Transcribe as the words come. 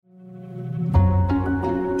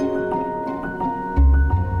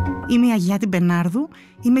Είμαι η Αγιά την Πενάρδου,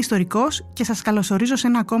 είμαι ιστορικός και σας καλωσορίζω σε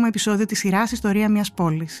ένα ακόμα επεισόδιο της σειράς Ιστορία Μίας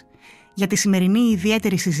Πόλης. Για τη σημερινή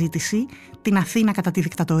ιδιαίτερη συζήτηση, την Αθήνα κατά τη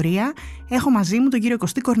δικτατορία, έχω μαζί μου τον κύριο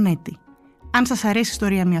Κωστή Κορνέτη. Αν σας αρέσει η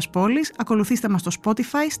Ιστορία Μίας Πόλης, ακολουθήστε μας στο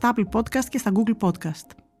Spotify, στα Apple Podcast και στα Google Podcast.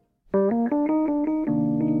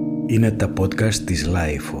 Είναι τα podcast της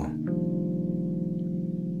Λάιφο.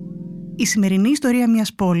 Η σημερινή Ιστορία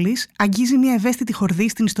Μίας Πόλης αγγίζει μια ευαίσθητη χορδή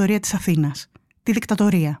στην ιστορία της Αθήνας, τη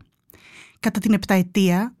δικτατορία. Κατά την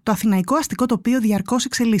επταετία, το αθηναϊκό αστικό τοπίο διαρκώς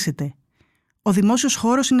εξελίσσεται. Ο δημόσιος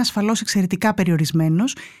χώρος είναι ασφαλώς εξαιρετικά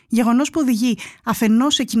περιορισμένος, γεγονός που οδηγεί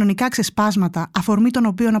αφενός σε κοινωνικά ξεσπάσματα, αφορμή των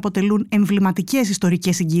οποίων αποτελούν εμβληματικές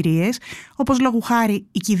ιστορικές συγκυρίες, όπως λόγου χάρη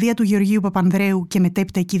η κηδεία του Γεωργίου Παπανδρέου και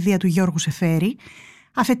μετέπειτα η κηδεία του Γιώργου Σεφέρη,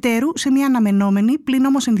 αφετέρου σε μια αναμενόμενη πλην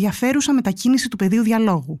όμως ενδιαφέρουσα μετακίνηση του πεδίου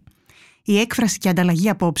διαλόγου. Η έκφραση και ανταλλαγή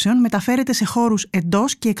απόψεων μεταφέρεται σε χώρους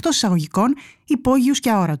εντός και εκτός εισαγωγικών, υπόγειους και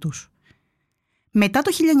αόρατους. Μετά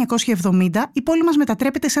το 1970, η πόλη μας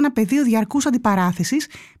μετατρέπεται σε ένα πεδίο διαρκούς αντιπαράθεσης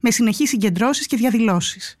με συνεχείς συγκεντρώσεις και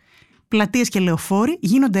διαδηλώσεις. Πλατείες και λεωφόροι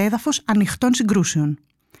γίνονται έδαφος ανοιχτών συγκρούσεων.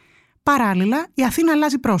 Παράλληλα, η Αθήνα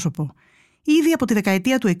αλλάζει πρόσωπο. Ήδη από τη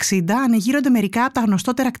δεκαετία του 60 ανεγείρονται μερικά από τα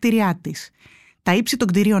γνωστότερα κτίρια της. Τα ύψη των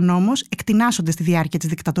κτιρίων όμως εκτινάσσονται στη διάρκεια της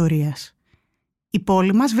δικτατορίας. Η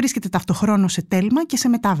πόλη μας βρίσκεται ταυτοχρόνως σε τέλμα και σε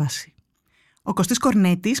μετάβαση. Ο Κωστής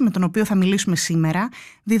Κορνέτης, με τον οποίο θα μιλήσουμε σήμερα,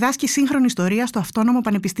 διδάσκει σύγχρονη ιστορία στο Αυτόνομο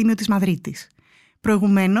Πανεπιστήμιο της Μαδρίτης.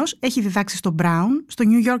 Προηγουμένως έχει διδάξει στο Brown, στο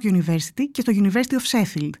New York University και στο University of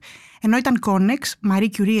Sheffield, ενώ ήταν Konex Marie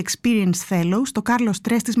Curie Experience Fellow στο Carlos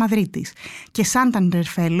III της Μαδρίτης και Santander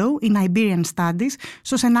Fellow in Iberian Studies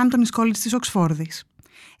στο St. Anthony's College της Οξφόρδης.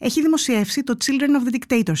 Έχει δημοσιεύσει το Children of the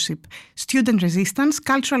Dictatorship, Student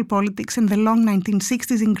Resistance, Cultural Politics and the Long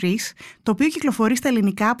 1960s in Greece, το οποίο κυκλοφορεί στα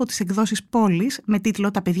ελληνικά από τις εκδόσεις Πόλης με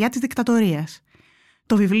τίτλο «Τα παιδιά της δικτατορίας».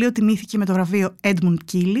 Το βιβλίο τιμήθηκε με το βραβείο Edmund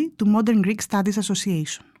Keeley του Modern Greek Studies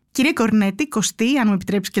Association. Κύριε Κορνέτη, Κωστή, αν μου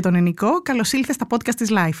επιτρέψει και τον Ενικό, καλώς ήλθε στα podcast της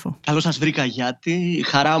Λάιφο. Καλώς σας βρήκα, Γιάτη.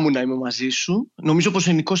 Χαρά μου να είμαι μαζί σου. Νομίζω πως ο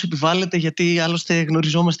Ενικός επιβάλλεται, γιατί άλλωστε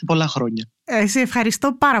γνωριζόμαστε πολλά χρόνια. Σε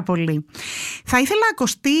ευχαριστώ πάρα πολύ. Θα ήθελα,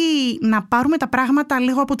 Κωστή, να πάρουμε τα πράγματα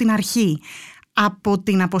λίγο από την αρχή. Από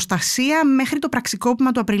την αποστασία μέχρι το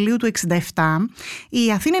πραξικόπημα του Απριλίου του 1967,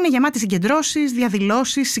 η Αθήνα είναι γεμάτη συγκεντρώσεις,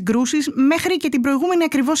 διαδηλώσεις, συγκρούσεις, μέχρι και την προηγούμενη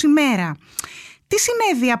ακριβώς ημέρα. Τι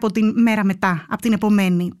συνέβη από την μέρα μετά, από την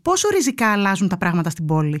επομένη? Πόσο ριζικά αλλάζουν τα πράγματα στην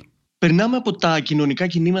πόλη? Περνάμε από τα κοινωνικά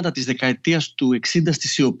κινήματα της δεκαετίας του 60 στη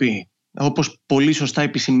σιωπή. Όπως πολύ σωστά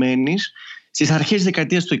επισημαίνεις, στις αρχές της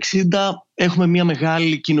δεκαετίας του 60 έχουμε μια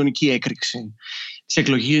μεγάλη κοινωνική έκρηξη. Στις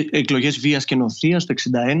εκλογές βίας και νοθείας το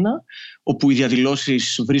 61, όπου οι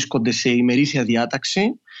διαδηλώσεις βρίσκονται σε ημερήσια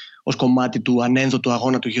διάταξη ως κομμάτι του ανένδοτου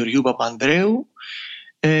αγώνα του Γεωργίου Παπανδρέου,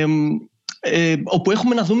 όπου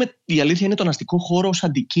έχουμε να δούμε, η αλήθεια είναι, τον αστικό χώρο ως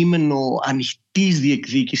αντικείμενο ανοιχτής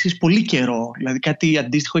διεκδίκησης πολύ καιρό. Δηλαδή κάτι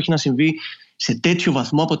αντίστοιχο έχει να συμβεί σε τέτοιο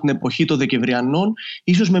βαθμό από την εποχή των Δεκεμβριανών,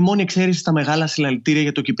 ίσως με μόνη εξαίρεση στα μεγάλα συλλαλητήρια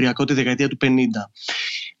για το Κυπριακό τη δεκαετία του 50.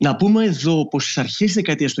 Να πούμε εδώ πως στις αρχές της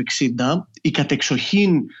δεκαετίας του 60 οι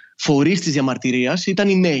κατεξοχήν φορείς της διαμαρτυρίας ήταν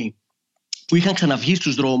οι νέοι, που είχαν ξαναβγεί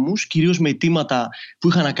στους δρόμους, κυρίως με αιτήματα που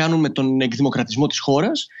είχαν να κάνουν με τον εκδημοκρατισμό της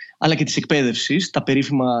χώρας, αλλά και της εκπαίδευσης, τα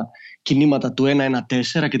περίφημα κινήματα του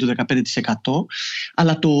 114 και του 15%,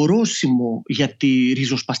 αλλά το ορόσημο για τη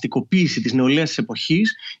ριζοσπαστικοποίηση της νεολαίας της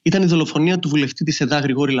εποχής ήταν η δολοφονία του βουλευτή της ΕΔΑ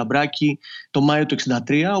Γρηγόρη Λαμπράκη το Μάιο του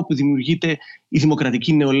 1963, όπου δημιουργείται η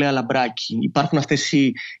Δημοκρατική Νεολαία Λαμπράκη. Υπάρχουν αυτές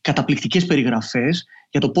οι καταπληκτικές περιγραφές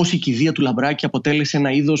για το πώς η κηδεία του Λαμπράκη αποτέλεσε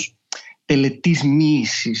ένα είδος τελετής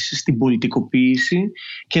μοίησης στην πολιτικοποίηση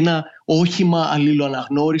και ένα όχημα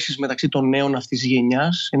αλληλοαναγνώρισης μεταξύ των νέων αυτής της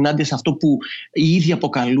γενιάς ενάντια σε αυτό που οι ίδιοι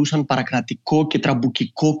αποκαλούσαν παρακρατικό και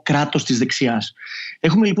τραμπουκικό κράτος της δεξιάς.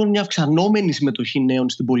 Έχουμε λοιπόν μια αυξανόμενη συμμετοχή νέων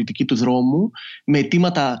στην πολιτική του δρόμου με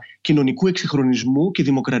αιτήματα κοινωνικού εξυγχρονισμού και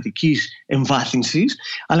δημοκρατικής εμβάθυνσης,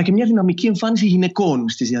 αλλά και μια δυναμική εμφάνιση γυναικών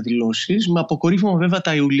στις διαδηλώσεις, με αποκορύφωμα βέβαια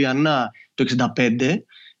τα Ιουλιανά το 1965,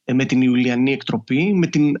 με την Ιουλιανή εκτροπή, με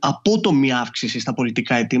την απότομη αύξηση στα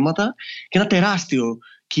πολιτικά αιτήματα και ένα τεράστιο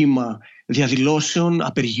κύμα διαδηλώσεων,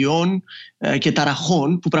 απεργιών και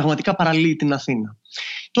ταραχών που πραγματικά παραλύει την Αθήνα.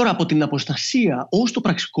 Τώρα, από την αποστασία ως το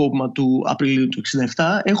πραξικόπημα του Απριλίου του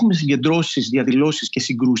 1967 έχουμε συγκεντρώσεις, διαδηλώσεις και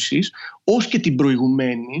συγκρούσεις ως και την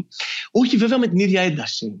προηγουμένη, όχι βέβαια με την ίδια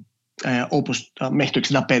ένταση όπως μέχρι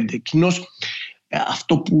το 1965. Κοινώς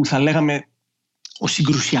αυτό που θα λέγαμε ο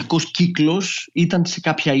συγκρουσιακός κύκλος ήταν σε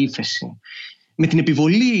κάποια ύφεση. Με την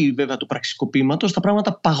επιβολή βέβαια του πραξικοπήματος τα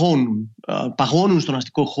πράγματα παγώνουν στον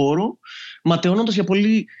αστικό χώρο, ματαιώνοντας για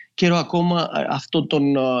πολύ καιρό ακόμα αυτό τον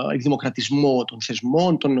εκδημοκρατισμό των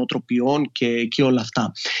θεσμών, των νοοτροπιών και όλα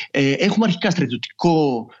αυτά. Έχουμε αρχικά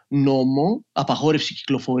στρατιωτικό νόμο, απαγόρευση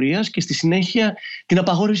κυκλοφορίας και στη συνέχεια την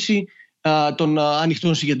απαγόρευση των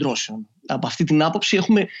ανοιχτών συγκεντρώσεων. Από αυτή την άποψη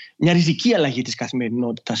έχουμε μια ριζική αλλαγή της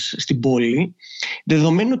καθημερινότητας στην πόλη,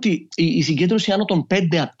 δεδομένου ότι η συγκέντρωση άνω των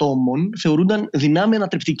 5 ατόμων θεωρούνταν δυνάμει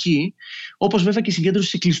ανατρεπτική, όπως βέβαια και η συγκέντρωση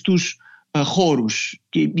σε κλειστούς χώρους.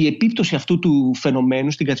 Και η επίπτωση αυτού του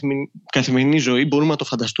φαινομένου στην καθημερινή ζωή, μπορούμε να το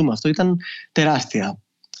φανταστούμε αυτό, ήταν τεράστια.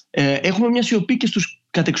 Έχουμε μια σιωπή και στους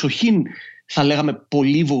κατεξοχήν, θα λέγαμε,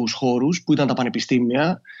 πολύβοους χώρους που ήταν τα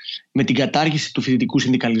πανεπιστήμια, με την κατάργηση του φοιτητικού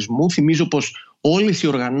συνδικαλισμού. Θυμίζω πως όλες οι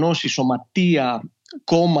οργανώσεις, σωματεία,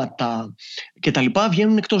 κόμματα κτλ.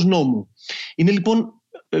 Βγαίνουν εκτός νόμου. Είναι λοιπόν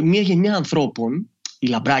μια γενιά ανθρώπων, οι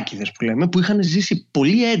λαμπράκηδες που λέμε, που είχαν ζήσει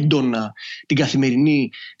πολύ έντονα την καθημερινή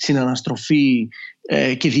συναναστροφή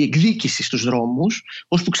και διεκδίκηση στους δρόμους,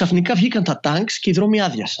 ώσπου ξαφνικά βγήκαν τα τάγκς και οι δρόμοι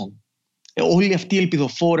άδειασαν. Όλη αυτή η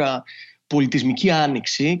ελπιδοφόρα πολιτισμική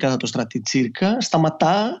άνοιξη κατά το στρατιτσίρκα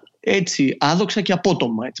σταματά έτσι άδοξα και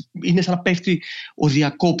απότομα. Έτσι. Είναι σαν να πέφτει ο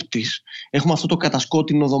διακόπτης. Έχουμε αυτό το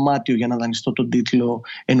κατασκότεινο δωμάτιο, για να δανειστώ τον τίτλο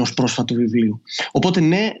ενός πρόσφατου βιβλίου. Οπότε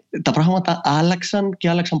ναι, τα πράγματα άλλαξαν και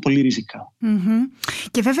άλλαξαν πολύ ριζικά.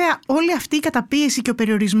 Και βέβαια όλη αυτή η καταπίεση και ο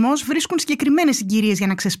περιορισμός βρίσκουν συγκεκριμένες συγκυρίες για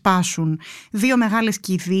να ξεσπάσουν. 2 μεγάλες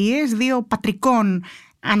κηδείες, 2 πατρικών,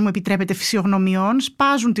 αν μου επιτρέπετε, φυσιογνωμιών,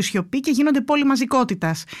 σπάζουν τη σιωπή και γίνονται πόλη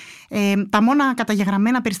μαζικότητας. Τα μόνα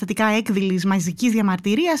καταγεγραμμένα περιστατικά έκδηλης μαζικής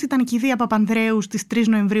διαμαρτυρίας ήταν η κηδεία Παπανδρέου στις 3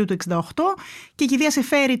 Νοεμβρίου του 1968 και η κηδεία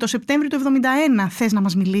Σεφέρη το Σεπτέμβριο του 1971. Θες να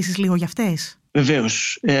μας μιλήσεις λίγο για αυτές?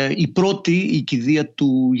 Βεβαίως. Η πρώτη, η κηδεία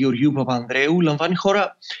του Γεωργίου Παπανδρέου, λαμβάνει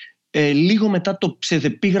χώρα λίγο μετά το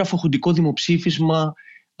ψευδεπίγραφο χουντικό δημοψήφισμα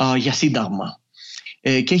για σύνταγμα.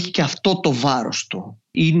 Και έχει και αυτό το βάρος του.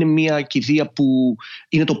 Είναι μια κηδεία που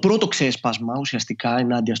είναι το πρώτο ξέσπασμα ουσιαστικά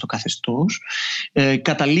ενάντια στο καθεστώς.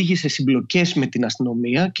 Καταλήγει σε συμπλοκές με την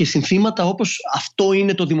αστυνομία και συνθήματα όπως «Αυτό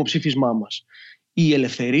είναι το δημοψήφισμά μας». Η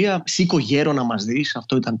ελευθερία, «Σήκω γέρο να μας δεις»,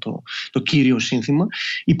 αυτό ήταν το κύριο σύνθημα.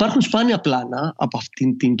 Υπάρχουν σπάνια πλάνα από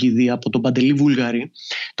αυτήν την κηδεία, από τον Παντελή Βούλγαρη,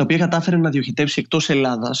 τα οποία κατάφερε να διοχετεύσει εκτός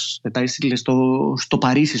Ελλάδας, τα έστειλε στο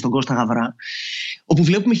Παρίσι, στον Κώστα Γαβρά, όπου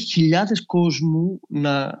βλέπουμε χιλιάδες κόσμου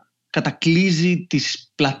να κατακλείζει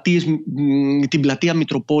την πλατεία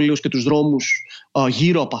Μητροπόλεως και τους δρόμους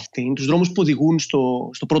γύρω από αυτήν, τους δρόμους που οδηγούν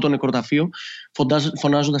στο πρώτο νεκροταφείο,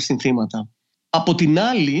 φωνάζοντας συνθήματα. Από την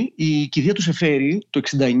άλλη, η κηδεία του Σεφέρη το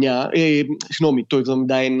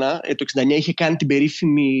 1969 είχε κάνει την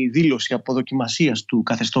περίφημη δήλωση αποδοκιμασίας του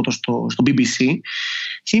καθεστώτος στο BBC.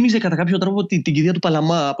 Θύμιζε κατά κάποιο τρόπο την κηδεία του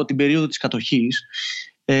Παλαμά από την περίοδο της κατοχής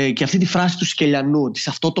και αυτή τη φράση του Σκελιανού, ότι σε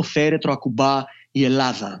αυτό το φέρετρο ακουμπά η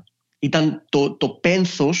Ελλάδα. Ήταν το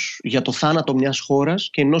πένθος για το θάνατο μιας χώρας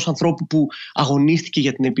και ενός ανθρώπου που αγωνίστηκε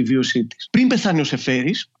για την επιβίωσή της. Πριν πεθάνει ο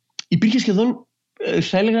Σεφέρης, υπήρχε σχεδόν,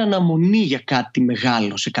 θα έλεγα, αναμονή για κάτι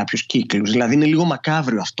μεγάλο σε κάποιους κύκλους. Δηλαδή είναι λίγο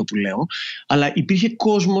μακάβριο αυτό που λέω, αλλά υπήρχε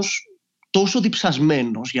κόσμος τόσο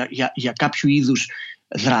διψασμένος για κάποιο είδους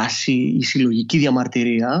δράση ή συλλογική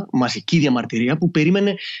διαμαρτυρία, μαζική διαμαρτυρία, που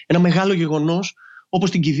περίμενε ένα μεγάλο γεγονός όπως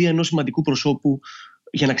την κηδεία ενός σημαντικού προσώπου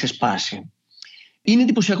για να ξεσπάσει. Είναι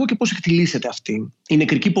εντυπωσιακό και πώς εκτιλήσεται αυτή. Η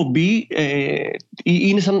νεκρική πομπή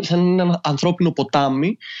είναι σαν ένα ανθρώπινο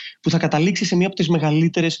ποτάμι που θα καταλήξει σε μία από τις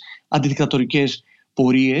μεγαλύτερες αντιδικτατορικές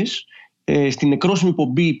πορείες. Στην νεκρόσιμη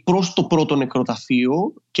πομπή προς το πρώτο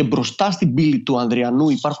νεκροταφείο και μπροστά στην πύλη του Ανδριανού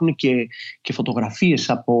υπάρχουν και φωτογραφίες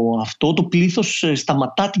από αυτό. Το πλήθος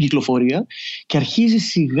σταματά την κυκλοφορία και αρχίζει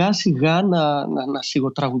σιγά σιγά να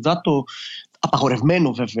σιγοτραγουδά το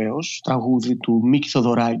απαγορευμένο βεβαίως τραγούδι του Μίκη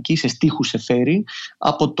Θοδωράκη σε στίχους Σεφέρη,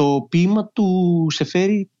 από το ποίημα του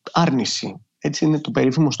Σεφέρη «Άρνηση». Έτσι είναι το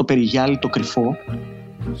περίφημο «Στο περιγιάλι το κρυφό».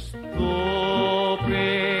 Στο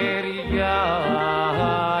περιγιάλι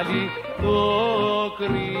το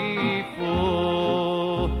κρυφό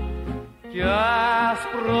κι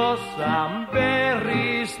άσπρο σαν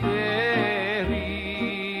περιστέρι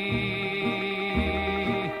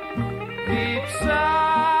διψάσαμε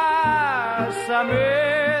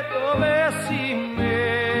το μεσημέρι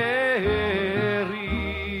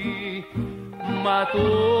μα το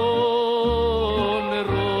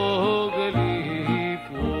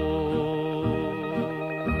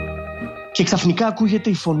Και ξαφνικά ακούγεται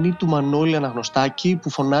η φωνή του Μανώλη Αναγνωστάκη που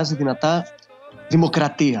φωνάζει δυνατά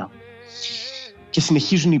 «Δημοκρατία». Και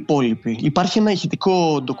συνεχίζουν οι υπόλοιποι. Υπάρχει ένα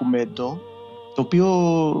ηχητικό ντοκουμέντο το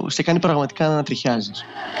οποίο σε κάνει πραγματικά να ανατριχιάζεις.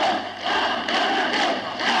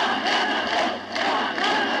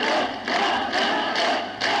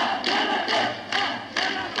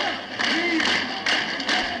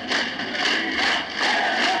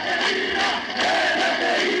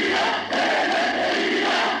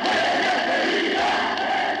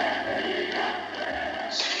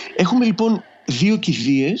 Έχουμε λοιπόν δύο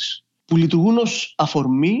κηδείες που λειτουργούν ως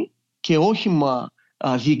αφορμή και όχημα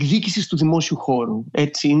διεκδίκησης του δημόσιου χώρου.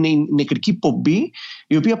 Έτσι, είναι η νεκρική πομπή,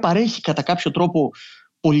 η οποία παρέχει κατά κάποιο τρόπο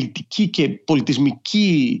πολιτική και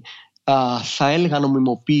πολιτισμική, θα έλεγα,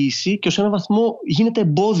 νομιμοποίηση και ως έναν βαθμό γίνεται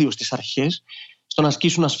εμπόδιο στις αρχές στο να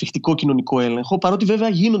ασκήσουν ασφιχτικό κοινωνικό έλεγχο, παρότι βέβαια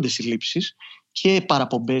γίνονται συλλήψεις και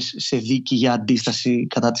παραπομπές σε δίκη για αντίσταση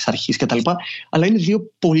κατά της αρχής κτλ. Αλλά είναι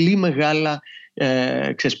δύο πολύ μεγάλα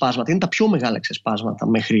ξεσπάσματα. Είναι τα πιο μεγάλα ξεσπάσματα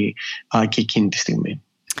μέχρι και εκείνη τη στιγμή.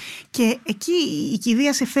 Και εκεί η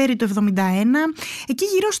κηδεία Σεφέρη το 1971, εκεί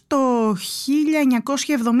γύρω στο 1970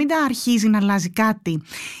 αρχίζει να αλλάζει κάτι.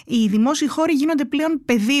 Οι δημόσιοι χώροι γίνονται πλέον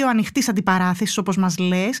πεδίο ανοιχτής αντιπαράθεσης, όπως μας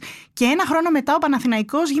λες, και ένα χρόνο μετά ο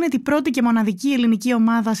Παναθηναϊκός γίνεται η πρώτη και μοναδική ελληνική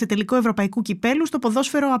ομάδα σε τελικό ευρωπαϊκού κυπέλου στο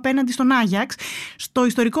ποδόσφαιρο απέναντι στον Άγιαξ, στο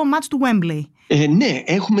ιστορικό μάτς του Wembley. Ναι,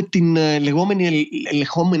 έχουμε την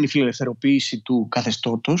λεγόμενη φιλελευθεροποίηση του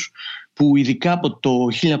καθεστώτος, που ειδικά από το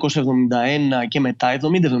 1971 και μετά,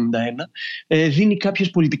 70-71, δίνει κάποιες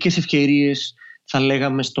πολιτικές ευκαιρίες, θα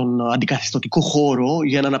λέγαμε, στον αντικαθεστωτικό χώρο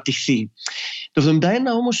για να αναπτυχθεί. Το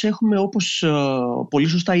 1971 όμως έχουμε, όπως πολύ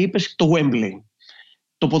σωστά είπες, το Wembley.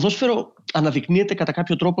 Το ποδόσφαιρο αναδεικνύεται κατά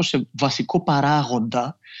κάποιο τρόπο σε βασικό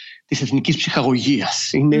παράγοντα της εθνικής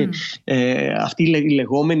ψυχαγωγίας. Είναι αυτή η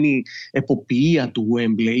λεγόμενη εποπτεία του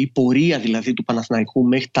Wembley, η πορεία δηλαδή του Παναθηναϊκού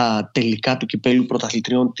μέχρι τα τελικά του κυπέλου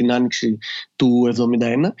πρωταθλητριών την άνοιξη του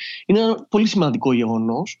 1971. Είναι ένα πολύ σημαντικό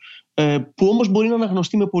γεγονός, που όμως μπορεί να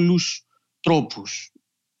αναγνωστεί με πολλούς τρόπους.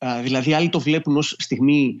 Δηλαδή άλλοι το βλέπουν ως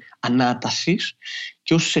στιγμή ανάτασης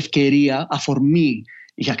και ως ευκαιρία, αφορμή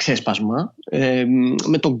για ξέσπασμα,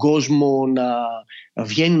 με τον κόσμο να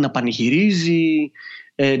βγαίνει να πανηγυρίζει,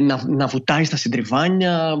 να βουτάει στα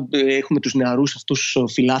συντριβάνια. Έχουμε τους νεαρούς αυτούς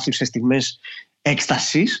φιλάθλους σε στιγμές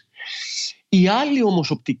έκστασης. Η άλλη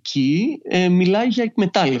όμως οπτική μιλάει για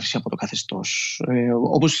εκμετάλλευση από το καθεστώς.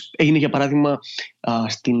 Όπως έγινε για παράδειγμα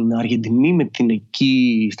στην Αργεντινή με την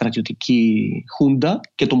εκεί στρατιωτική Χούντα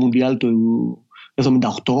και το Μουντιάλ του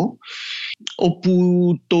 1978,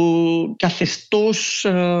 όπου το καθεστώς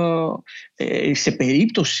σε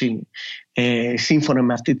περίπτωση, σύμφωνα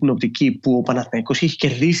με αυτή την οπτική, που ο Παναθηναϊκός είχε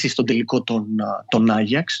κερδίσει στον τελικό τον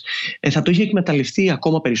Άγιαξ, θα το είχε εκμεταλλευτεί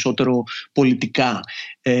ακόμα περισσότερο πολιτικά.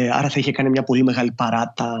 Άρα θα είχε κάνει μια πολύ μεγάλη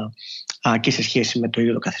παράτα και σε σχέση με το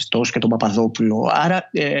ίδιο το καθεστώς και τον Παπαδόπουλο. Άρα,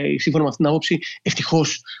 σύμφωνα με αυτήν την άποψη,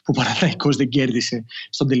 ευτυχώς που ο Παναθηναϊκός δεν κέρδισε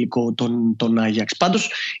στον τελικό τον Άγιαξ.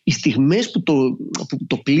 Πάντως, οι στιγμές που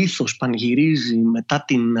το πλήθος πανηγυρίζει μετά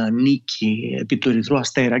την νίκη επί του Ερυθρού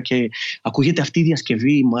Αστέρα και ακούγεται αυτή η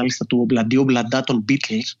διασκευή μάλιστα του Ομπλαντίο Μπλαντά των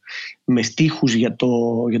Beatles με στίχους για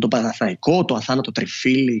το Παναθηναϊκό, το αθάνατο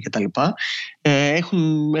τριφύλι κτλ.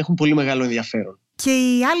 Έχουν πολύ μεγάλο ενδιαφέρον. Και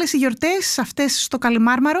οι άλλες γιορτές, αυτές στο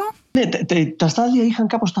Καλιμάρμαρο? Ναι, τα στάδια είχαν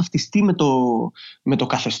κάπως ταυτιστεί με το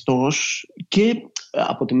καθεστώς και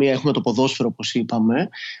από τη μία έχουμε το ποδόσφαιρο, όπως είπαμε,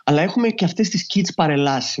 αλλά έχουμε και αυτές τις kids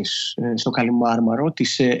παρελάσεις στο Καλιμάρμαρο,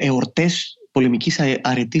 τις εορτές πολεμικής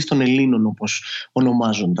αρετής των Ελλήνων, όπως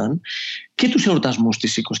ονομάζονταν, και τους εορτασμούς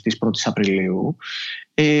της 21ης Απριλίου.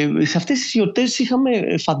 Σε αυτές τις γιορτές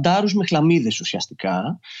είχαμε φαντάρους με χλαμίδες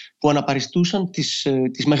ουσιαστικά, που αναπαριστούσαν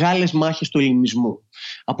τις μεγάλες μάχες του ελληνισμού,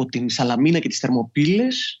 από την Σαλαμίνα και τις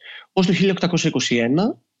Θερμοπύλες ως το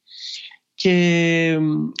 1821, και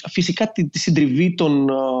φυσικά τη συντριβή των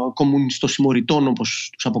κομμουνιστοσημωρητών, όπως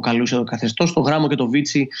τους αποκαλούσε το καθεστώς, το Γράμμο και το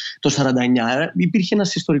Βίτσι το 1949. Υπήρχε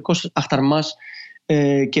ένας ιστορικός αχταρμάς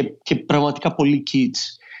και πραγματικά πολύ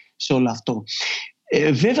κιτς σε όλο αυτό.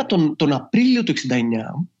 Βέβαια τον Απρίλιο του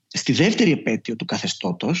 1969, στη δεύτερη επέτειο του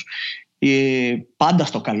καθεστώτος, πάντα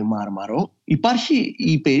στο Καλιμάρμαρο, υπάρχει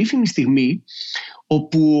η περίφημη στιγμή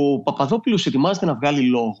όπου ο Παπαδόπουλος ετοιμάζεται να βγάλει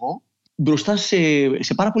λόγο μπροστά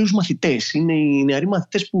σε πάρα πολλούς μαθητές. Είναι οι νεαροί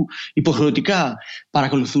μαθητές που υποχρεωτικά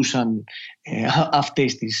παρακολουθούσαν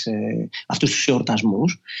αυτούς τους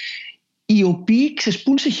εορτασμούς, οι οποίοι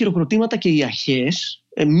ξεσπούν σε χειροκροτήματα και ιαχές,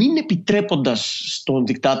 μην επιτρέποντας στον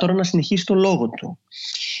δικτάτορα να συνεχίσει το λόγο του.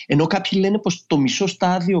 Ενώ κάποιοι λένε πως το μισό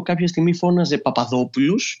στάδιο κάποια στιγμή φώναζε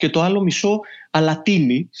Παπαδόπουλους και το άλλο μισό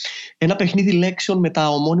Αλατίνη, ένα παιχνίδι λέξεων με τα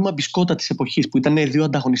ομώνυμα μπισκότα της εποχής, που ήταν δύο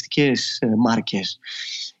ανταγωνιστικές μάρκες.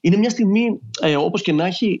 Είναι μια στιγμή, όπως και να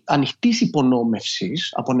έχει, ανοιχτής υπονόμευσης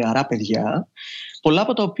από νεαρά παιδιά, πολλά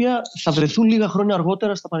από τα οποία θα βρεθούν λίγα χρόνια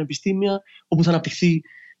αργότερα στα πανεπιστήμια, όπου θα αναπτυχθεί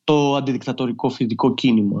το αντιδικτατορικό φοιτητικό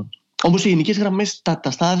κίνημα. Όμως, σε γενικές γραμμές,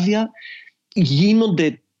 τα στάδια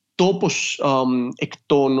γίνονται τόπος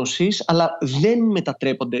εκτόνωσης, αλλά δεν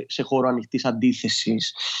μετατρέπονται σε χώρο ανοιχτής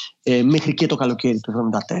αντίθεσης μέχρι και το καλοκαίρι του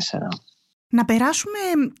 1974. Να περάσουμε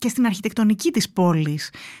και στην αρχιτεκτονική της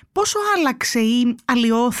πόλης. Πόσο άλλαξε ή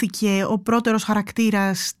αλλοιώθηκε ο πρώτερος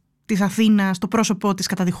χαρακτήρας της Αθήνας, το πρόσωπό της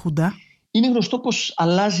κατά τη Χούντα? Είναι γνωστό πως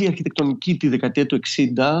αλλάζει η αρχιτεκτονική τη δεκαετία του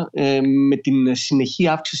 60 με την συνεχή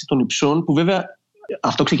αύξηση των υψών, που βέβαια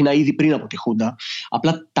αυτό ξεκινάει ήδη πριν από τη Χούντα.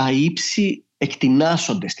 Απλά τα ύψη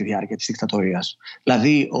εκτινάσσονται στη διάρκεια της δικτατορίας.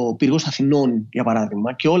 Δηλαδή ο πύργος Αθηνών, για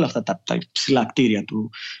παράδειγμα, και όλα αυτά τα ψηλά κτίρια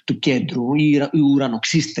του κέντρου, οι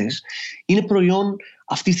ουρανοξύστες, είναι προϊόν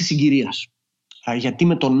αυτής της συγκυρίας. Γιατί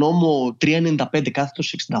με τον νόμο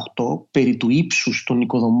 395/68 περί του ύψους των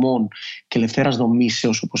οικοδομών και ελευθέρας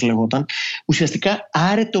δομήσεως, όπως λεγόταν, ουσιαστικά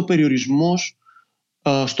άρεται ο περιορισμός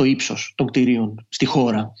στο ύψος των κτηρίων στη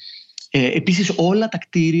χώρα. Επίσης όλα τα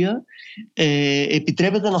κτίρια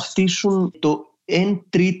επιτρέπεται να φτύσουν το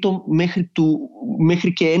 1/3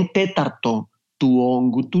 μέχρι και 1/4 του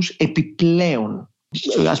όγκου τους επιπλέον.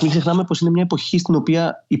 Ας μην ξεχνάμε πως είναι μια εποχή στην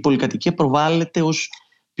οποία η πολυκατοικία προβάλλεται ως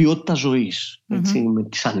ποιότητα ζωής. Έτσι, με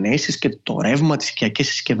τις ανέσεις και το ρεύμα, τις οικιακές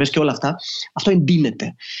συσκευές και όλα αυτά. Αυτό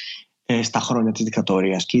εντείνεται στα χρόνια της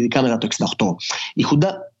δικτατορίας και ειδικά μετά το 1968. Η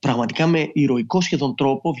Χούντα πραγματικά με ηρωικό σχεδόν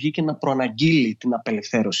τρόπο βγήκε να προαναγγείλει την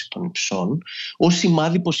απελευθέρωση των υψών ως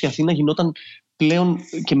σημάδι πως η Αθήνα γινόταν πλέον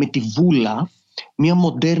και με τη βούλα μια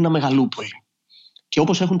μοντέρνα μεγαλούπολη. Και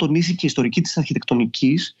όπως έχουν τονίσει και οι ιστορικοί της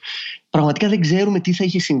αρχιτεκτονικής, πραγματικά δεν ξέρουμε τι θα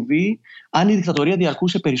είχε συμβεί αν η δικτατορία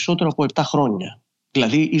διαρκούσε περισσότερο από 7 χρόνια.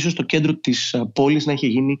 Δηλαδή, ίσως το κέντρο της πόλης να είχε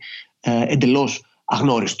γίνει εντελώς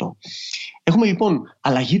αγνώριστο. Έχουμε λοιπόν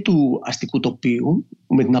αλλαγή του αστικού τοπίου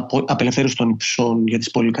με την απελευθέρωση των υψών για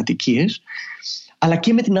τις πολυκατοικίες, αλλά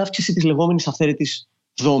και με την αύξηση της λεγόμενης αυθαίρετης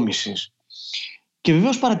δόμησης. Και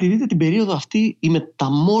βεβαίως παρατηρείται την περίοδο αυτή η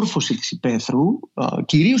μεταμόρφωση της υπαίθρου,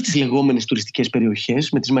 κυρίως στις λεγόμενες τουριστικές περιοχές,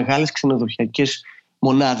 με τις μεγάλες ξενοδοχειακές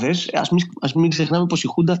μονάδες. Ας μην ξεχνάμε πως η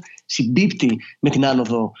Χούντα συμπίπτει με την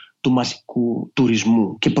άνοδο του μαζικού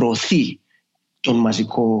τουρισμού και προωθεί τον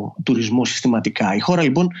μαζικό τουρισμό συστηματικά. Η χώρα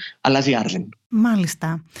λοιπόν αλλάζει άρδεν.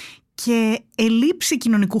 Μάλιστα. Και ελλείψη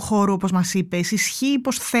κοινωνικού χώρου, όπως μας είπες, ισχύει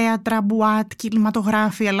πως θέατρα, μπουάτ,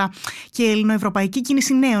 κινηματογράφοι, αλλά και ελληνοευρωπαϊκή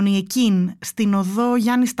κίνηση νέων, η ΕΚΙΝ, στην οδό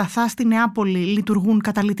Γιάννη Σταθά στη Νεάπολη λειτουργούν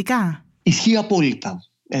καταλυτικά? Ισχύει απόλυτα.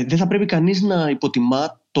 Δεν θα πρέπει κανείς να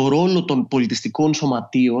υποτιμά το ρόλο των πολιτιστικών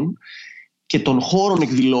σωματείων και των χώρων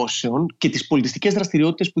εκδηλώσεων και τις πολιτιστικές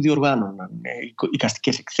δραστηριότητες που διοργάνωναν.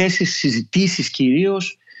 Εικαστικές εκθέσεις, συζητήσεις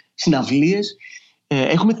κυρίως, συναυλίες.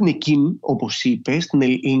 Έχουμε την ΕΚΙΝ, όπως είπες, την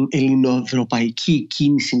ελληνοευρωπαϊκή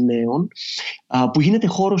κίνηση νέων, που γίνεται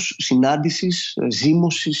χώρος συνάντησης,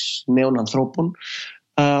 ζήμωσης νέων ανθρώπων,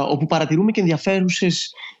 όπου παρατηρούμε και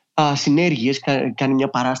ενδιαφέρουσες συνέργειες. Κάνει μια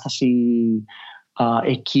παράσταση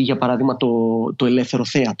εκεί, για παράδειγμα, το Ελεύθερο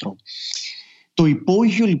Θέατρο. Το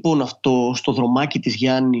υπόγειο λοιπόν αυτό στο δρομάκι της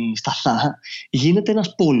Γιάννη Σταθά γίνεται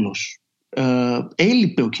ένας πόλος.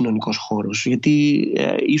 Έλειπε ο κοινωνικός χώρος, γιατί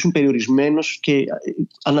ήσουν περιορισμένος και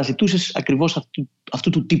αναζητούσες ακριβώς αυτού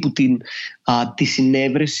του τύπου τη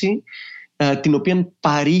συνέβρεση, την οποία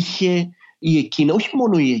παρήχε η ΕΚΙΝ. Όχι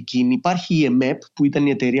μόνο η ΕΚΙΝ, υπάρχει η ΕΜΕΠ, που ήταν η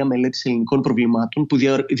Εταιρεία Μελέτης Ελληνικών Προβλημάτων, που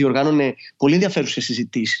διοργάνωνε πολύ ενδιαφέρουσες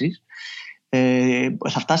συζητήσεις.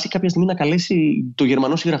 Θα φτάσει κάποια στιγμή να καλέσει το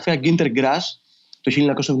γερμανό συγγραφέα Günter Grass το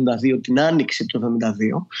 1972, την άνοιξη του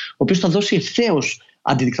 1972, ο οποίος θα δώσει ευθέως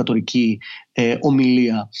αντιδικτατορική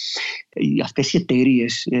ομιλία. Αυτές οι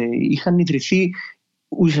εταιρείες είχαν ιδρυθεί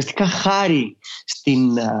ουσιαστικά χάρη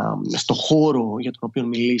στο χώρο για τον οποίο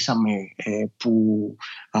μιλήσαμε,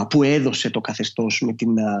 που έδωσε το καθεστώς με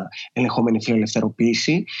την ελεγχόμενη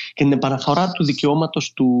φιλελευθεροποίηση και την επαναφορά του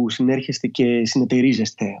δικαιώματος του συνέρχεστε και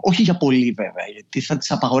συνεταιρίζεστε. Όχι για πολύ βέβαια, γιατί θα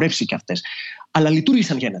τις απαγορεύσει και αυτές, αλλά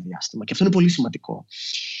λειτουργήσαν για ένα διάστημα και αυτό είναι πολύ σημαντικό.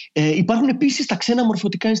 Υπάρχουν επίσης τα ξένα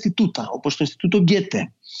μορφωτικά Ινστιτούτα, όπως το Ινστιτούτο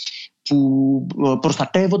Γκέτε, που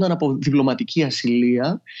προστατεύονταν από διπλωματική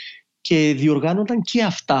ασυλία και διοργάνονταν και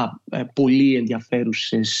αυτά πολύ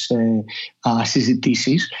ενδιαφέρουσες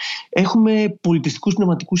συζητήσεις. Έχουμε πολιτιστικούς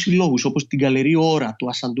πνευματικούς συλλόγους, όπως την Γκαλερί Ώρα του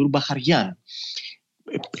Ασαντούρ Μπαχαριάν,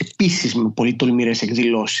 επίσης με πολύ τολμηρές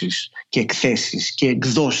εκδηλώσεις και εκθέσεις και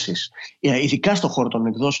εκδόσεις. Ειδικά στον χώρο των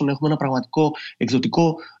εκδόσεων έχουμε ένα πραγματικό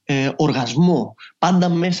εκδοτικό οργασμό, πάντα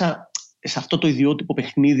μέσα σε αυτό το ιδιότυπο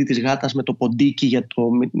παιχνίδι της γάτας με το ποντίκι για το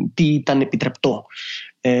τι ήταν επιτρεπτό.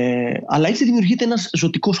 Αλλά έτσι δημιουργείται ένας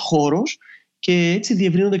ζωτικός χώρος και έτσι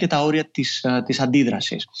διευρύνονται και τα όρια της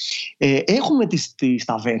αντίδρασης. Έχουμε τις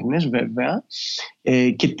ταβέρνες βέβαια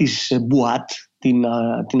και τις μπουάτ,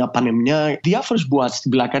 την απανεμιά, διάφορες μπουάτ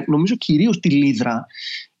στην Πλάκα, νομίζω κυρίως τη Λίδρα,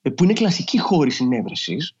 που είναι κλασική χώρη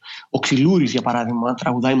συνέβρεσης. Ο Ξυλούρης, για παράδειγμα,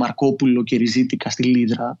 τραγουδάει Μαρκόπουλο και Ριζίτικα στη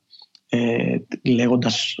Λίδρα,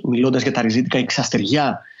 μιλώντας για τα Ριζίτικα, η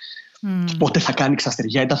Ξαστεριά. Πότε θα κάνει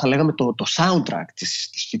Ξαστεριά ήταν, θα λέγαμε, το soundtrack της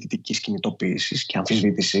φοιτητικής κινητοποίησης και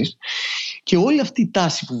αμφισβήτησης. Και όλη αυτή η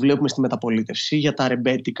τάση που βλέπουμε στη μεταπολίτευση για τα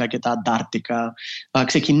ρεμπέτικα και τα αντάρτικα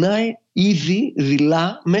ξεκινάει ήδη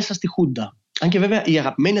δειλά μέσα στη Χούντα. Αν και βέβαια η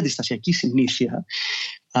αγαπημένη αντιστασιακή συνήθεια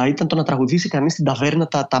ήταν το να τραγουδήσει κανείς στην ταβέρνα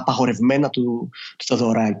τα απαγορευμένα του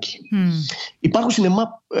Θεοδωράκη. Υπάρχουν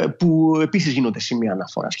σινεμά που επίσης γίνονται σημεία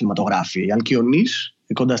αναφοράς, κινηματογράφοι. Η Αλκιονής,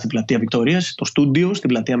 κοντά στην πλατεία Βικτορίας, το Στούντιο στην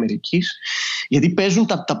πλατεία Αμερικής, γιατί παίζουν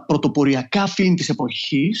τα πρωτοποριακά φιλμ της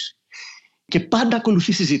εποχής και πάντα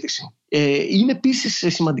ακολουθεί συζήτηση. Είναι επίσης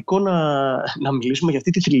σημαντικό να μιλήσουμε για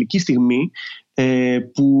αυτή τη θρυλική στιγμή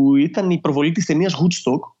που ήταν η προβολή της ταινίας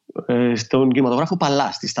Woodstock στον κινηματογράφο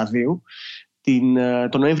Παλάς στη Σταδίου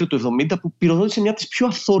τον Νοέμβριο του 1970, που πυροδότησε μια από τις πιο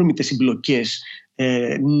αυθόρμητες συμπλοκές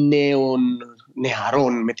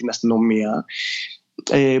νεαρών με την αστυνομία.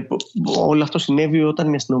 Όλο αυτό συνέβη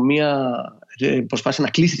όταν η αστυνομία προσπάθησε να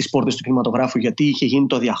κλείσει τις πόρτες του κινηματογράφου, γιατί είχε γίνει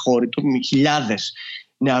το αδιαχώρητο. Χιλιάδες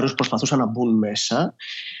νεαρούς προσπαθούσαν να μπουν μέσα,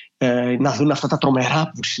 να δουν αυτά τα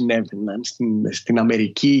τρομερά που συνέβαιναν στην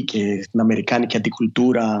Αμερική και στην αμερικάνικη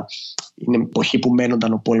αντικουλτούρα. Είναι εποχή που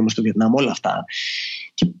μένονταν ο πόλεμος του Βιετνάμ, όλα αυτά.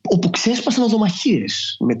 Και όπου ξέσπασαν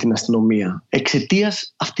οδομαχίες με την αστυνομία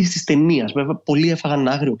εξαιτίας αυτής της ταινίας. Βέβαια, πολλοί έφαγαν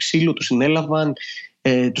άγριο ξύλο, τους συνέλαβαν,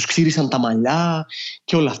 τους ξύρισαν τα μαλλιά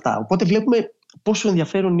και όλα αυτά. Οπότε βλέπουμε πόσο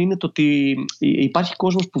ενδιαφέρον είναι το ότι υπάρχει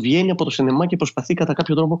κόσμος που βγαίνει από το σινεμά και προσπαθεί κατά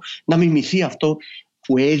κάποιο τρόπο να μιμηθεί αυτό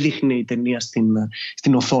που έδειχνε η ταινία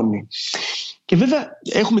στην οθόνη. Και βέβαια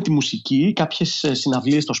έχουμε τη μουσική, κάποιες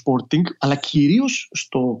συναυλίες στο sporting, αλλά κυρίως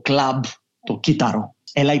στο κλαμπ, το κύτταρο.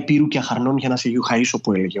 Έλα υπήρου και αχαρνών για να σε χαΐσω,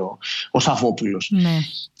 που έλεγε ο Σαββόπουλος. Ναι.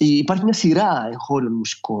 Υπάρχει μια σειρά εγχώριων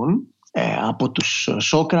μουσικών, από τους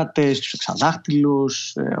Σόκρατες, τους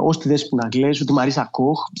Εξαδάχτυλους, ως τη Δέσποινα Γλέζου, τη Μαρίζα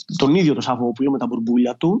Κόχ, τον ίδιο τον Σαββόπουλο με τα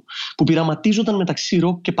μπουρμπούλια του, που πειραματίζονταν μεταξύ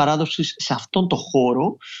ροκ και παράδοσης σε αυτόν τον χώρο,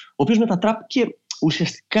 ο οποίος μετατράπηκε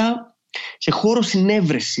ουσιαστικά σε χώρο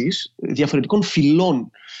συνέβρεσης διαφορετικών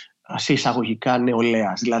φυλών, σε εισαγωγικά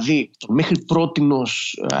νεολαίας. Δηλαδή των μέχρι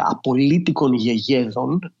πρότινος απολύτικων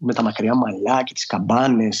ηγεγέδων με τα μακριά μαλλιά και τις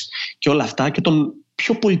καμπάνες και όλα αυτά, και των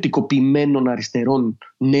πιο πολιτικοποιημένων αριστερών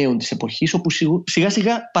νέων της εποχής, όπου σιγά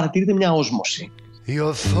σιγά παρατηρείται μια όσμωση. Η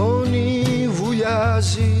οθόνη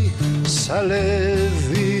βουλιάζει,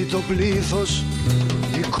 σαλεύει το πλήθος,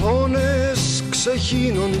 εικόνες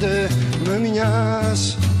ξεχύνονται με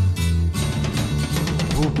μιας.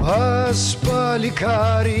 Που πας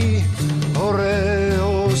παλικάρι,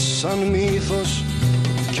 ωραίος σαν μύθος,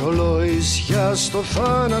 κι ολοησιά στο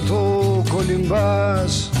θάνατο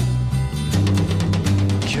κολυμπάς.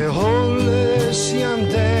 Και όλες οι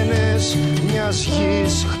αντένες μιας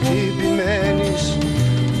γης χτυπημένης,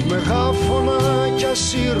 μεγάφωνα κι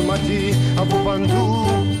ασύρματοι από παντού,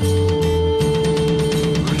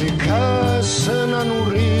 γλυκά σε να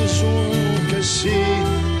νουρίζουν κι εσύ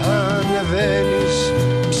ανεβαίνεις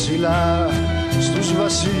ψηλά στους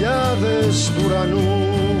βασιλιάδες του ουρανού.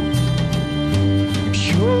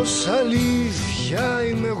 Ποιος αλήθεια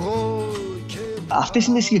είμαι εγώ? Αυτές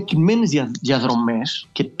είναι συγκεκριμένες διαδρομές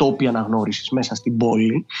και τόποι αναγνώρισης μέσα στην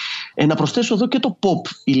πόλη. Να προσθέσω εδώ και το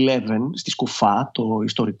Pop 11 στη Σκουφά, το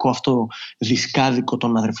ιστορικό αυτό δισκάδικο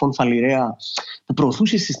των αδερφών Φαλιρέα, που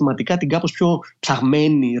προωθούσε συστηματικά την κάπως πιο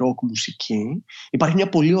ψαγμένη ροκ μουσική. Υπάρχει μια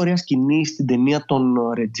πολύ ωραία σκηνή στην ταινία των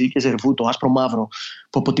Ρετζή και Ζερβού, το Άσπρο Μαύρο,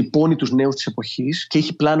 που αποτυπώνει τους νέους της εποχής και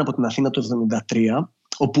έχει πλάνα από την Αθήνα το 1973,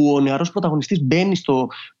 όπου ο νεαρός πρωταγωνιστής μπαίνει στο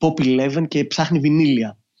Pop 11 και ψάχνει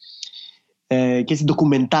βινίλια. Και έτσι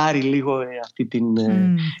ντοκουμεντάρει λίγο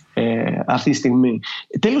αυτή τη στιγμή.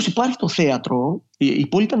 Τέλος, υπάρχει το θέατρο. Η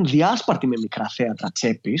πόλη ήταν διάσπαρτη με μικρά θέατρα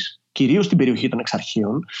τσέπης, κυρίως στην περιοχή των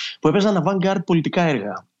Εξαρχείων, που έπαιζαν avant-garde πολιτικά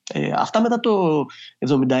έργα. Αυτά μετά το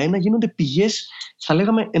 1971 γίνονται πηγές, θα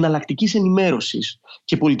λέγαμε, εναλλακτικής ενημέρωσης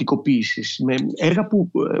και πολιτικοποίησης, με έργα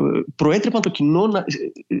που προέτρεπαν το κοινό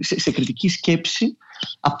σε κριτική σκέψη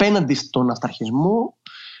απέναντι στον αυταρχισμό,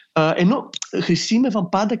 ενώ χρησιμεύαν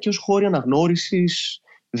πάντα και ως χώροι αναγνώρισης,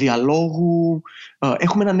 διαλόγου.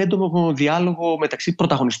 Έχουμε έναν έντονο διάλογο μεταξύ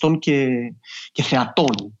πρωταγωνιστών και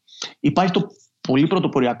θεατών. Υπάρχει το πολύ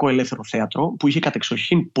πρωτοποριακό ελεύθερο θέατρο, που είχε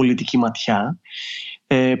κατεξοχήν πολιτική ματιά,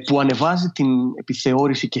 που ανεβάζει την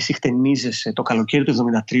επιθεώρηση και εσύ χτενίζεσαι το καλοκαίρι του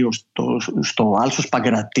 1973 στο Άλσος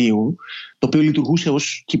Παγκρατίου, το οποίο λειτουργούσε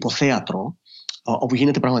ως κηποθέατρο, όπου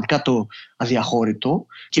γίνεται πραγματικά το αδιαχώρητο,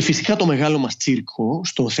 και φυσικά το μεγάλο μας τσίρκο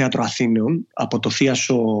στο Θέατρο Αθήνεων από το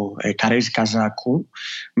θίασο Καρέζη Καζάκου,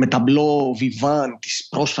 με ταμπλό βιβάν της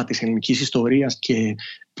πρόσφατης ελληνικής ιστορίας και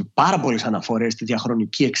πάρα πολλές αναφορές στη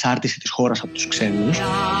διαχρονική εξάρτηση της χώρας από τους ξένους.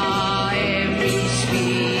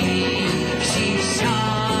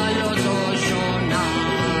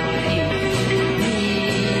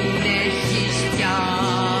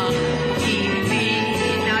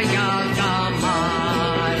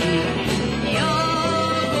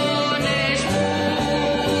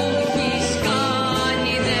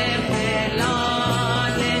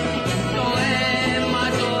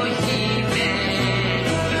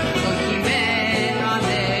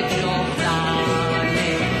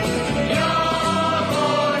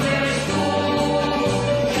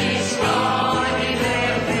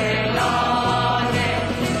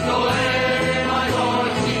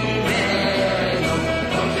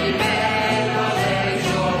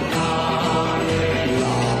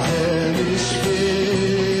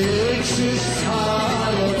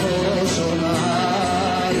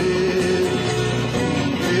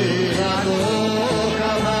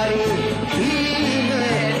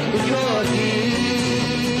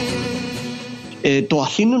 Το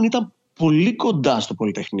Αθήνων ήταν πολύ κοντά στο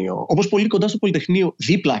Πολυτεχνείο. Όπως πολύ κοντά στο Πολυτεχνείο,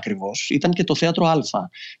 δίπλα ακριβώς, ήταν και το θέατρο Α,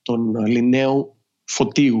 τον Λινναίου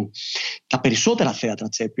Φωτίου. Τα περισσότερα θέατρα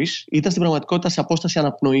Τσέπης ήταν στην πραγματικότητα σε απόσταση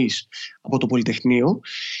αναπνοής από το Πολυτεχνείο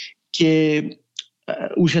και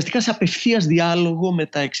ουσιαστικά σε απευθείας διάλογο με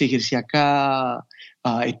τα εξεγερσιακά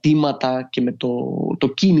αιτήματα και με το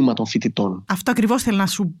κίνημα των φοιτητών. Αυτό ακριβώς θέλω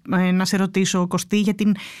να σε ρωτήσω, Κωστή, για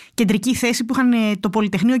την κεντρική θέση που είχαν το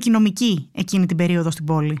Πολυτεχνείο και οι νομικοί εκείνη την περίοδο στην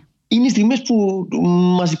πόλη. Είναι στιγμές που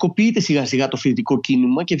μαζικοποιείται σιγά σιγά το φοιτητικό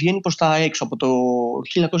κίνημα και βγαίνει προς τα έξω από το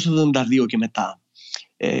 1972 και μετά.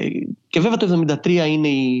 Και βέβαια το 1973 είναι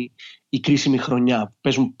η κρίσιμη χρονιά.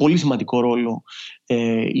 Παίζουν πολύ σημαντικό ρόλο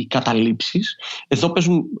οι καταλήψεις. Εδώ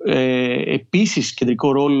παίζουν επίσης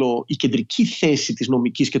κεντρικό ρόλο η κεντρική θέση της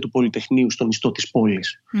νομικής και του Πολυτεχνείου στον ιστό της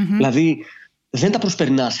πόλης. Mm-hmm. Δηλαδή δεν τα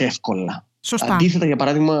προσπερνάς εύκολα. Σωστά. Αντίθετα, για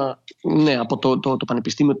παράδειγμα, από το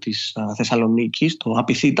Πανεπιστήμιο της Θεσσαλονίκης, το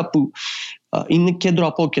ΑΠΙΘΙΤΑ, που είναι κέντρο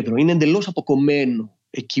απόκεντρο, είναι εντελώς αποκομμένο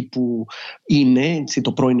εκεί που είναι, έτσι,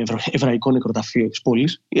 το πρώην εβραϊκό νεκροταφείο της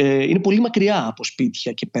πόλης, είναι πολύ μακριά από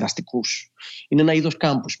σπίτια και περαστικούς. Είναι ένα είδος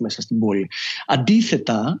κάμπους μέσα στην πόλη.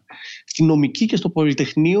 Αντίθετα, στη νομική και στο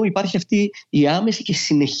Πολυτεχνείο υπάρχει αυτή η άμεση και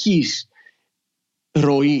συνεχής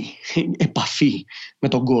ροή, επαφή με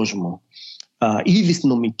τον κόσμο. Ήδη στη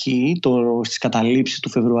νομική, στις καταλήψεις του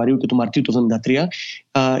Φεβρουαρίου και του Μαρτίου του 1973,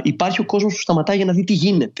 υπάρχει ο κόσμος που σταματάει για να δει τι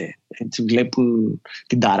γίνεται. Έτσι, βλέπουν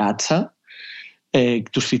την ταράτσα,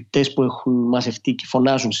 τους φοιτητές που έχουν μαζευτεί και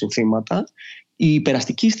φωνάζουν συνθήματα. Οι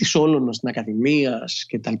περαστικοί στη Σόλωνο, στην Ακαδημίας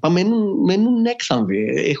και τα λοιπά μένουν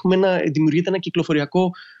έξαμβοι. Δημιουργείται ένα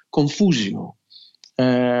κυκλοφοριακό κομφούζιο.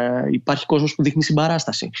 Υπάρχει κόσμος που δείχνει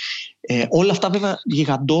συμπαράσταση. Όλα αυτά βέβαια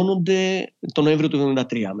γιγαντώνονται τον Νοέμβριο του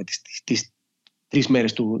 1973 με τις 3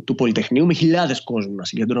 μέρες του Πολυτεχνείου, με χιλιάδες κόσμου να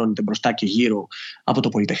συγκεντρώνεται μπροστά και γύρω από το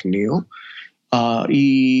Πολυτεχνείο.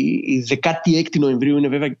 Η 16η Νοεμβρίου είναι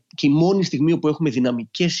βέβαια και η μόνη στιγμή όπου έχουμε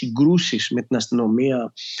δυναμικές συγκρούσεις με την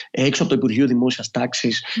αστυνομία έξω από το Υπουργείο Δημόσιας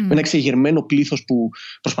Τάξης, με ένα εξεγερμένο πλήθος που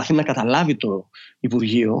προσπαθεί να καταλάβει το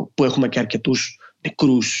Υπουργείο, που έχουμε και αρκετούς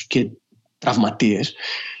νεκρούς και τραυματίες.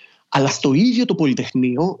 Αλλά στο ίδιο το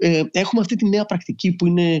Πολυτεχνείο έχουμε αυτή τη νέα πρακτική που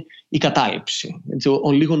είναι η κατάληψη. Έτσι,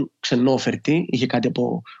 ο λίγων ξενόφερτη, είχε κάτι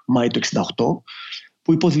από Μάη του 1968,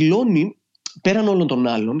 που υποδηλώνει πέραν όλων των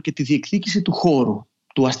άλλων και τη διεκδίκηση του χώρου,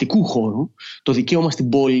 του αστικού χώρου, το δικαίωμα στην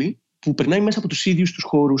πόλη που περνάει μέσα από τους ίδιους τους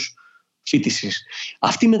χώρους φοιτησής.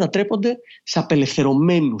 Αυτοί μετατρέπονται σε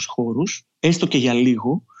απελευθερωμένους χώρους, έστω και για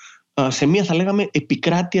λίγο, σε μια, θα λέγαμε,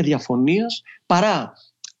 επικράτεια διαφωνίας, παρά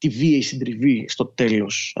τη βίαιη συντριβή στο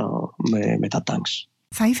τέλος με τα τάγκς.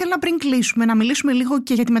 Θα ήθελα πριν κλείσουμε να μιλήσουμε λίγο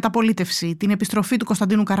και για τη μεταπολίτευση, την επιστροφή του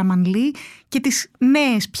Κωνσταντίνου Καραμανλή και τις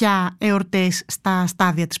νέες πια εορτές στα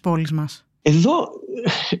στάδια της πόλης μας. Εδώ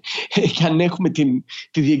και αν έχουμε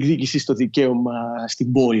τη διεκδίκηση στο δικαίωμα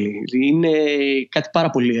στην πόλη, είναι κάτι πάρα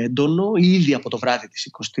πολύ έντονο. Ήδη από το βράδυ της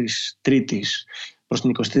 23ης προς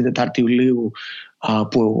την 24η Ιουλίου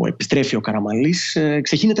που επιστρέφει ο Καραμανλής,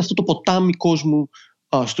 ξεχύνεται αυτό το ποτάμι κόσμου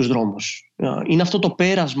στους δρόμους. Είναι αυτό το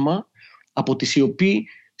πέρασμα από τη σιωπή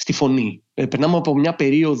στη φωνή. Περνάμε από μια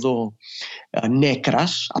περίοδο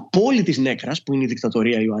νέκρας, απόλυτης νέκρας, που είναι η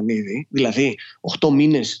δικτατορία Ιωαννίδη, δηλαδή 8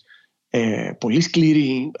 μήνες πολύ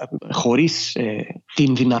σκληρή, χωρίς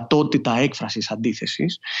την δυνατότητα έκφρασης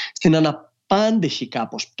αντίθεσης, στην αναπάντεχη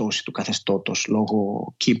κάπως πτώση του καθεστώτος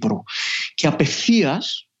λόγω Κύπρου και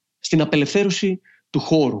απευθείας στην απελευθέρωση του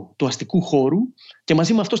χώρου, του αστικού χώρου, και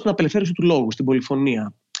μαζί με αυτό στην απελευθέρωση του λόγου, στην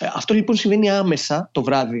πολυφωνία. Αυτό λοιπόν συμβαίνει άμεσα το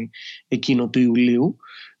βράδυ εκείνο του Ιουλίου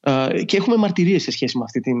και έχουμε μαρτυρίες σε σχέση με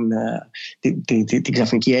αυτή την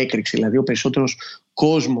ξαφνική έκρηξη. Δηλαδή ο περισσότερος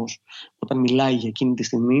κόσμος όταν μιλάει για εκείνη τη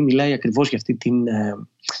στιγμή μιλάει ακριβώς για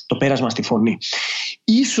το πέρασμα στη φωνή.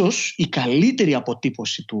 Ίσως η καλύτερη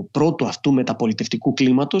αποτύπωση του πρώτου αυτού μεταπολιτευτικού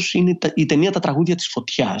κλίματος είναι η ταινία «Τα τραγούδια της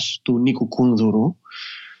φωτιάς» του Νίκου Κούνδουρου,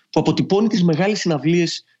 που αποτυπώνει τις μεγάλες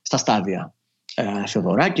συναυλίες στα στάδια.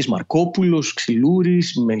 Θεοδωράκης, Μαρκόπουλος,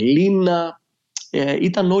 Ξυλούρης, Μελίνα,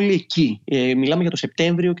 ήταν όλοι εκεί. Μιλάμε για το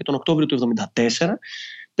Σεπτέμβριο και τον Οκτώβριο του 1974,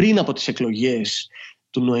 πριν από τις εκλογές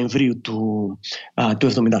του Νοεμβρίου του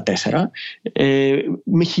 1974,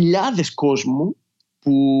 με χιλιάδες κόσμου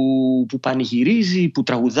που πανηγυρίζει, που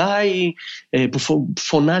τραγουδάει, που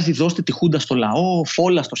φωνάζει «Δώστε τη Χούντα στο λαό»,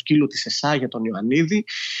 «Φόλα στο σκύλο της ΕΣΑ» για τον Ιωαννίδη.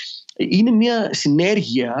 Είναι μια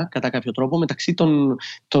συνέργεια κατά κάποιο τρόπο μεταξύ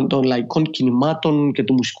των λαϊκών κινημάτων και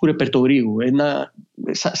του μουσικού ρεπερτορίου.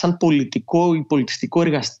 Σαν πολιτικό ή πολιτιστικό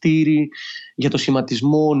εργαστήρι για το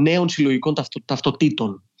σχηματισμό νέων συλλογικών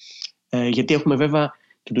ταυτοτήτων. Γιατί έχουμε βέβαια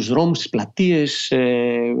και τους δρόμους, τις πλατείες,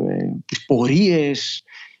 τις πορείες.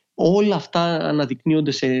 όλα αυτά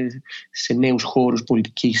αναδεικνύονται σε νέους χώρους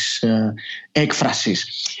πολιτικής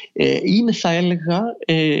έκφρασης. Είναι, θα έλεγα,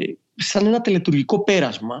 σαν ένα τελετουργικό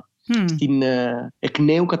πέρασμα στην εκ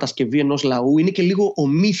νέου κατασκευή ενός λαού. Είναι και λίγο ο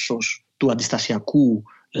μύθος του αντιστασιακού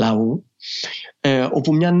λαού,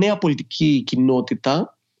 όπου μια νέα πολιτική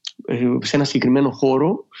κοινότητα σε ένα συγκεκριμένο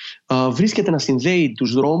χώρο βρίσκεται να συνδέει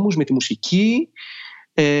τους δρόμους με τη μουσική,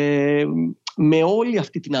 με όλη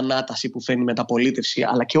αυτή την ανάταση που φέρνει η μεταπολίτευση,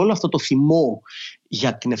 αλλά και όλο αυτό το θυμό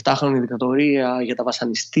για την 7χρονη δικτατορία, για τα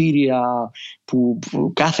βασανιστήρια που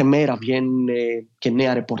κάθε μέρα βγαίνουν και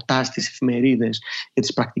νέα ρεπορτάζ στις εφημερίδες για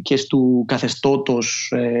τις πρακτικές του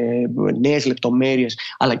καθεστώτος, νέες λεπτομέρειες,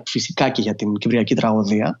 αλλά φυσικά και για την κυπριακή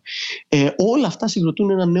τραγωδία. Όλα αυτά συγκροτούν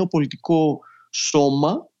ένα νέο πολιτικό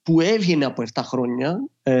σώμα που έβγαινε από 7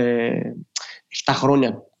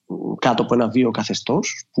 χρόνια κάτω από ένα βίο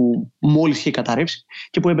καθεστώς που μόλις είχε καταρρεύσει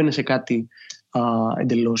και που έμπαινε σε κάτι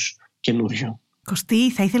εντελώς καινούριο.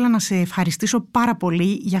 Κωστή, θα ήθελα να σε ευχαριστήσω πάρα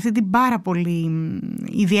πολύ για αυτή την πάρα πολύ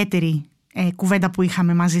ιδιαίτερη κουβέντα που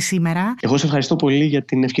είχαμε μαζί σήμερα. Εγώ σε ευχαριστώ πολύ για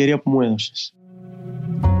την ευκαιρία που μου έδωσες.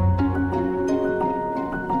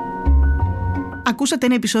 Ακούσατε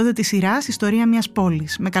ένα επεισόδιο της σειράς Ιστορία Μίας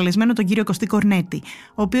Πόλης, με καλεσμένο τον κύριο Κωστή Κορνέτη,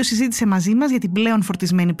 ο οποίος συζήτησε μαζί μας για την πλέον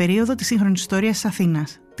φορτισμένη περίοδο της σύγχρονης ιστορίας της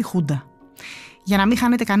Αθήνας, τη Χούντα. Για να μην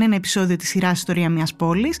χάνετε κανένα επεισόδιο της σειράς Ιστορία Μίας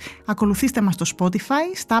Πόλης, ακολουθήστε μας στο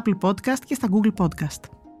Spotify, στα Apple Podcast και στα Google Podcast.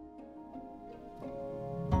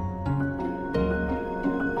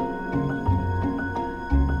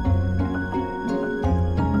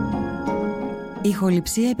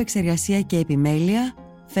 Ηχοληψία, επεξεργασία και επιμέλεια,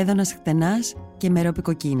 Φέδωνας Χτενάς και Μερόπη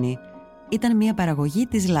Κοκκίνη. Ήταν μια παραγωγή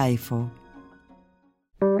της Λάιφο.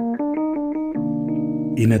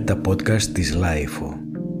 Είναι τα podcast της Λάιφο.